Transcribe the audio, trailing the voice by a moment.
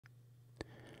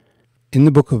In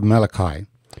the book of Malachi,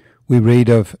 we read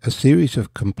of a series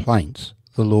of complaints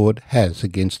the Lord has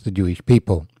against the Jewish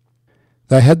people.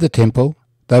 They had the temple,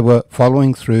 they were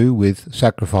following through with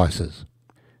sacrifices,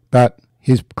 but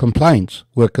his complaints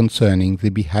were concerning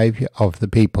the behaviour of the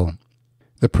people.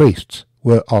 The priests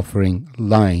were offering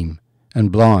lame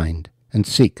and blind and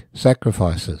sick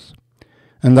sacrifices,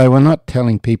 and they were not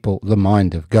telling people the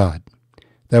mind of God.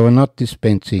 They were not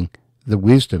dispensing the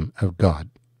wisdom of God,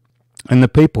 and the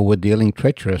people were dealing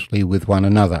treacherously with one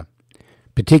another,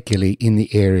 particularly in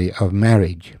the area of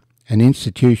marriage, an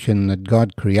institution that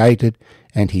God created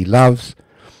and he loves,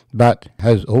 but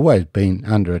has always been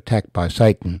under attack by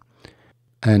Satan.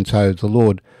 And so the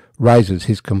Lord raises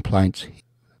his complaints.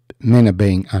 Men are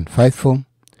being unfaithful,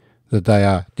 that they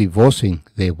are divorcing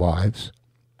their wives,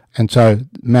 and so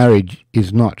marriage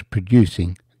is not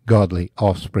producing godly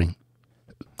offspring.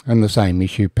 And the same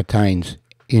issue pertains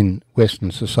in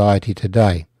Western society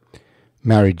today.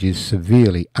 Marriage is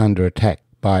severely under attack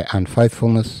by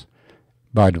unfaithfulness,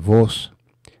 by divorce,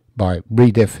 by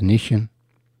redefinition.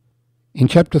 In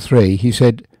chapter 3 he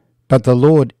said, "But the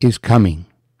Lord is coming,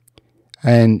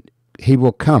 and he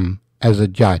will come as a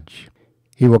judge.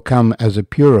 He will come as a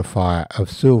purifier of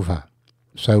silver."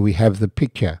 So we have the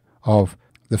picture of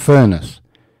the furnace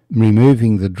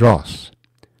removing the dross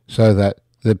so that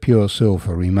the pure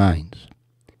silver remains.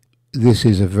 This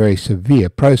is a very severe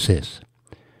process,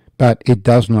 but it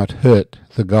does not hurt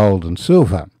the gold and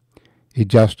silver. It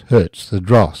just hurts the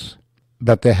dross.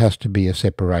 But there has to be a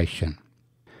separation.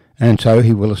 And so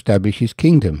he will establish his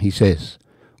kingdom, he says,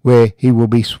 where he will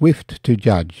be swift to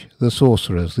judge the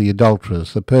sorcerers, the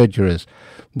adulterers, the perjurers,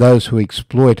 those who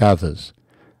exploit others,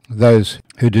 those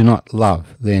who do not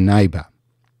love their neighbour.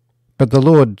 But the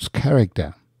Lord's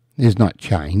character is not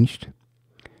changed,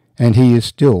 and he is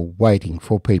still waiting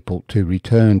for people to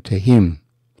return to him.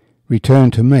 "Return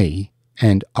to me,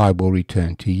 and I will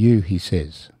return to you," he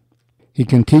says. He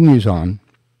continues on,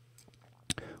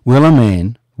 "Will a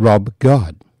man rob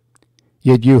God?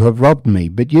 Yet you have robbed me.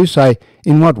 But you say,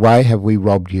 in what way have we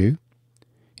robbed you?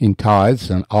 In tithes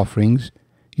and offerings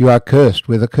you are cursed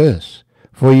with a curse,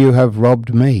 for you have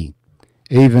robbed me,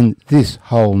 even this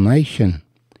whole nation.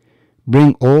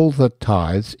 Bring all the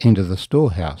tithes into the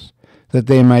storehouse, that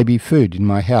there may be food in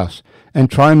my house, and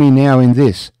try me now in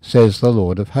this, says the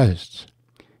Lord of hosts,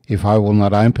 if I will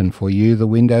not open for you the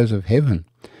windows of heaven,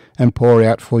 and pour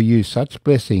out for you such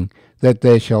blessing that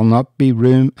there shall not be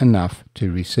room enough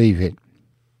to receive it.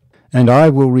 And I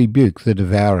will rebuke the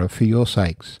devourer for your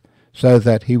sakes, so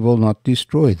that he will not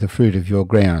destroy the fruit of your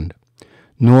ground,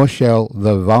 nor shall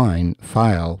the vine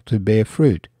fail to bear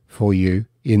fruit for you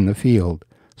in the field,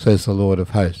 says the Lord of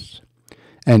hosts.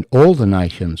 And all the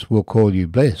nations will call you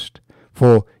blessed,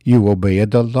 for you will be a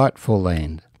delightful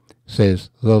land,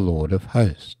 says the Lord of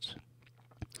hosts."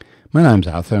 My name's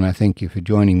Arthur, and I thank you for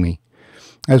joining me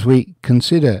as we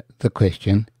consider the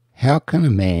question, how can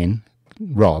a man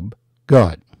rob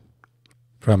God?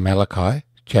 From Malachi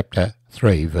chapter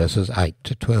 3 verses 8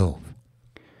 to 12.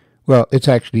 Well, it's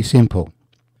actually simple.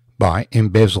 By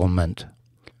embezzlement.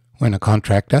 When a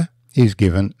contractor is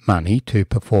given money to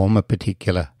perform a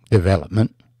particular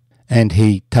development, and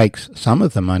he takes some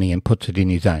of the money and puts it in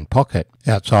his own pocket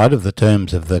outside of the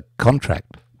terms of the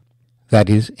contract, that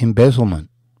is embezzlement,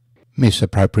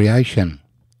 misappropriation.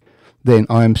 Then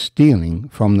I am stealing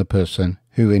from the person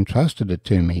who entrusted it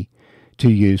to me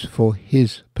to use for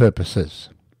his purposes.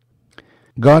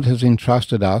 God has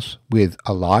entrusted us with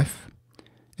a life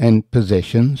and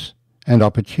possessions and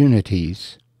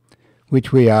opportunities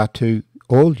which we are to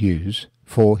all use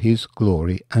for his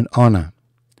glory and honour.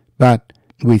 But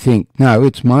we think, no,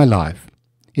 it's my life,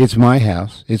 it's my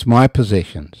house, it's my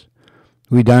possessions.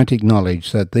 We don't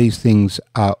acknowledge that these things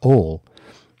are all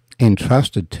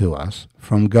entrusted to us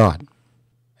from God.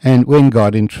 And when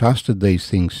God entrusted these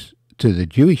things to the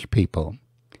Jewish people,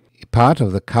 part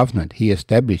of the covenant he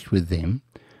established with them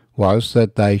was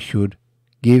that they should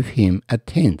give him a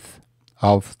tenth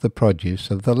of the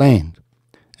produce of the land.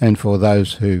 And for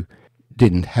those who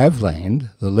didn't have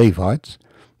land, the Levites,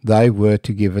 they were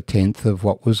to give a tenth of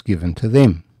what was given to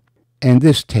them. And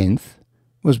this tenth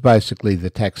was basically the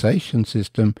taxation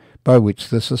system by which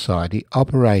the society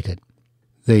operated.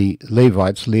 The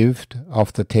Levites lived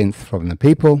off the tenth from the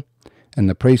people, and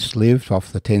the priests lived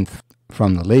off the tenth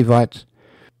from the Levites,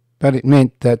 but it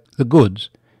meant that the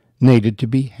goods needed to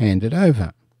be handed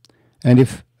over. And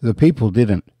if the people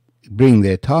didn't bring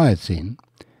their tithes in,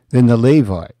 then the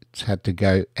Levites had to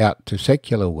go out to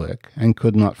secular work and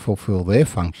could not fulfill their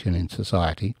function in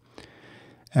society,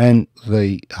 and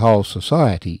the whole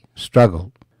society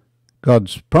struggled.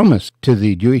 God's promise to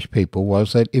the Jewish people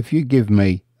was that if you give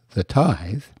me the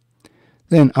tithe,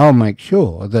 then I'll make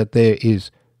sure that there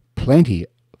is plenty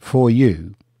for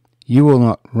you. You will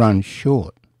not run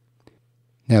short.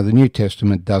 Now, the New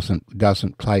Testament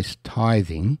doesn't place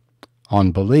tithing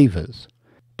on believers.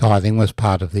 Tithing was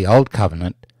part of the Old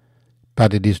Covenant,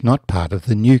 but it is not part of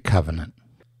the New Covenant.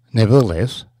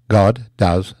 Nevertheless, God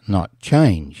does not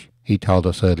change, he told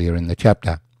us earlier in the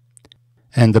chapter.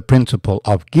 And the principle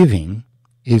of giving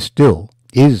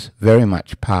is very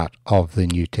much part of the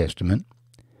New Testament.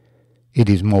 It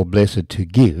is more blessed to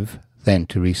give than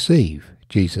to receive,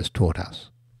 Jesus taught us.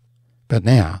 But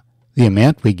now, the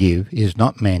amount we give is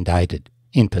not mandated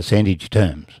in percentage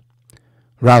terms.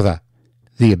 Rather,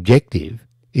 the objective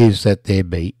is that there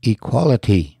be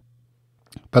equality.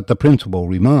 But the principle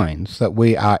remains that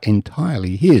we are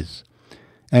entirely his,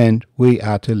 and we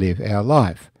are to live our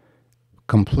life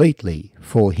completely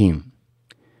for him.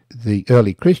 The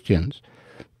early Christians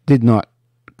did not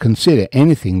consider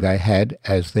anything they had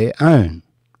as their own,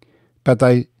 but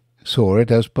they saw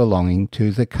it as belonging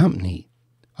to the company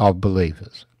of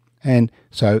believers, and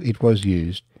so it was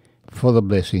used for the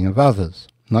blessing of others,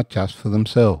 not just for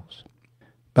themselves.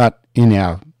 But in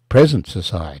our present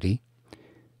society,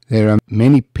 there are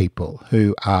many people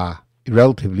who are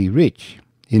relatively rich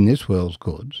in this world's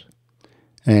goods,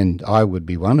 and I would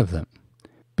be one of them,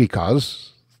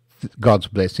 because God's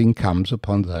blessing comes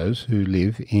upon those who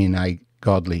live in a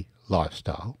godly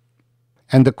lifestyle.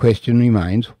 And the question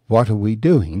remains, what are we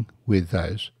doing with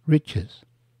those riches?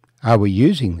 Are we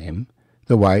using them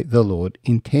the way the Lord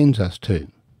intends us to?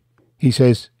 He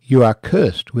says, "You are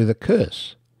cursed with a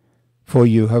curse, for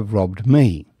you have robbed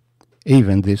me,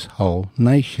 even this whole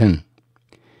nation."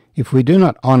 If we do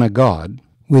not honour God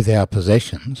with our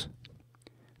possessions,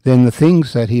 then the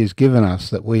things that he has given us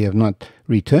that we have not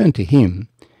returned to him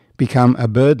become a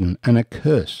burden and a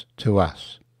curse to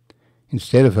us,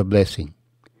 instead of a blessing.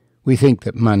 We think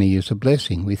that money is a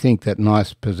blessing. We think that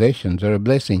nice possessions are a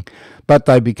blessing, but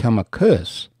they become a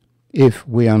curse if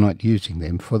we are not using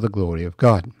them for the glory of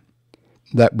God.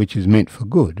 That which is meant for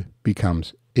good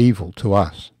becomes evil to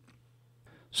us.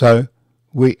 So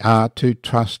we are to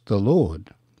trust the Lord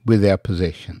with our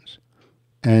possessions.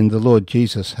 And the Lord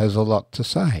Jesus has a lot to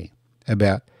say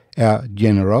about our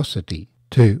generosity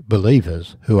to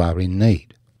believers who are in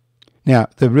need. Now,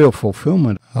 the real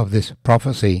fulfillment of this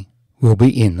prophecy will be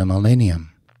in the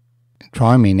millennium.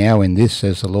 "Try me now in this,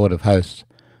 says the Lord of hosts,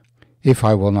 if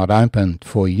I will not open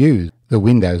for you the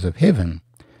windows of heaven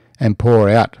and pour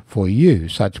out for you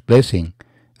such blessing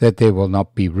that there will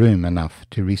not be room enough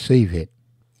to receive it."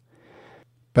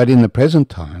 But in the present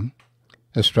time,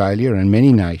 Australia and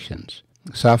many nations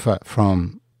suffer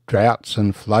from droughts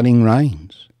and flooding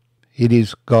rains. It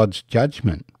is God's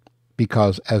judgment,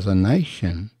 because as a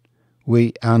nation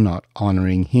we are not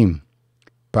honouring him,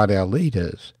 but our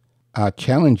leaders are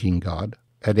challenging God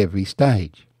at every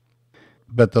stage.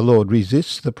 But the Lord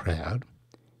resists the proud,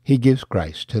 he gives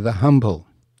grace to the humble.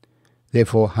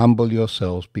 Therefore humble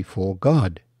yourselves before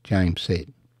God, James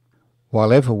said.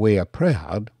 While ever we are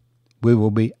proud, we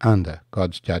will be under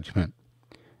God's judgment.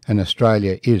 And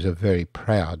Australia is a very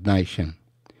proud nation.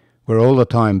 We're all the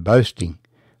time boasting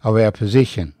of our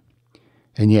position,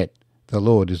 and yet the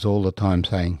Lord is all the time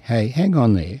saying, "Hey, hang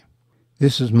on there.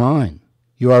 This is mine.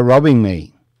 You are robbing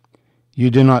me.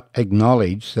 You do not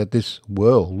acknowledge that this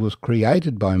world was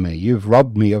created by me. You've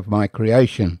robbed me of my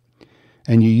creation,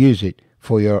 and you use it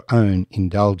for your own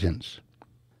indulgence."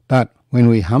 But when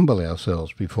we humble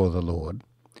ourselves before the Lord,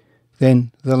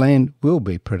 then the land will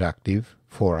be productive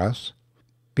for us,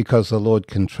 because the Lord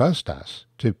can trust us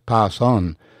to pass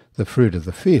on the fruit of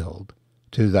the field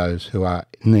to those who are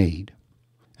in need.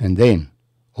 And then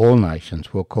all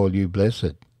nations will call you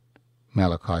blessed,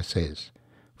 Malachi says,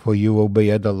 "for you will be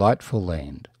a delightful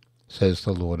land, says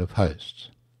the Lord of hosts."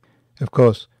 Of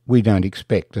course, we don't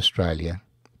expect Australia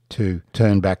to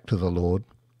turn back to the Lord.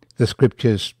 The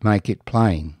scriptures make it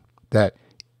plain that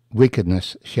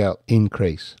wickedness shall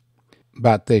increase,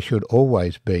 but there should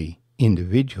always be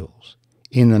individuals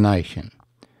in the nation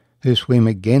who swim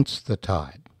against the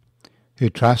tide, who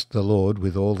trust the Lord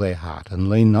with all their heart and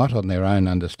lean not on their own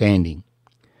understanding,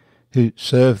 who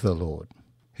serve the Lord,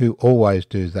 who always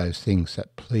do those things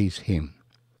that please him,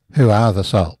 who are the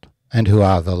salt and who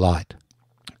are the light,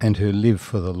 and who live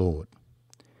for the Lord.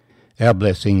 Our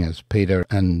blessing, as Peter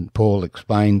and Paul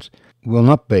explains, will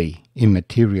not be in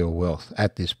material wealth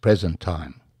at this present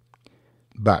time,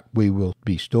 but we will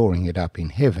be storing it up in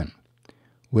heaven,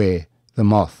 where the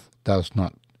moth does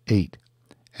not eat,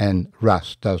 and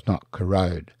rust does not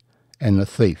corrode, and the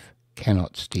thief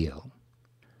cannot steal.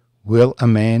 Will a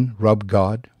man rob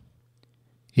God?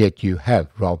 Yet you have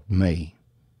robbed me.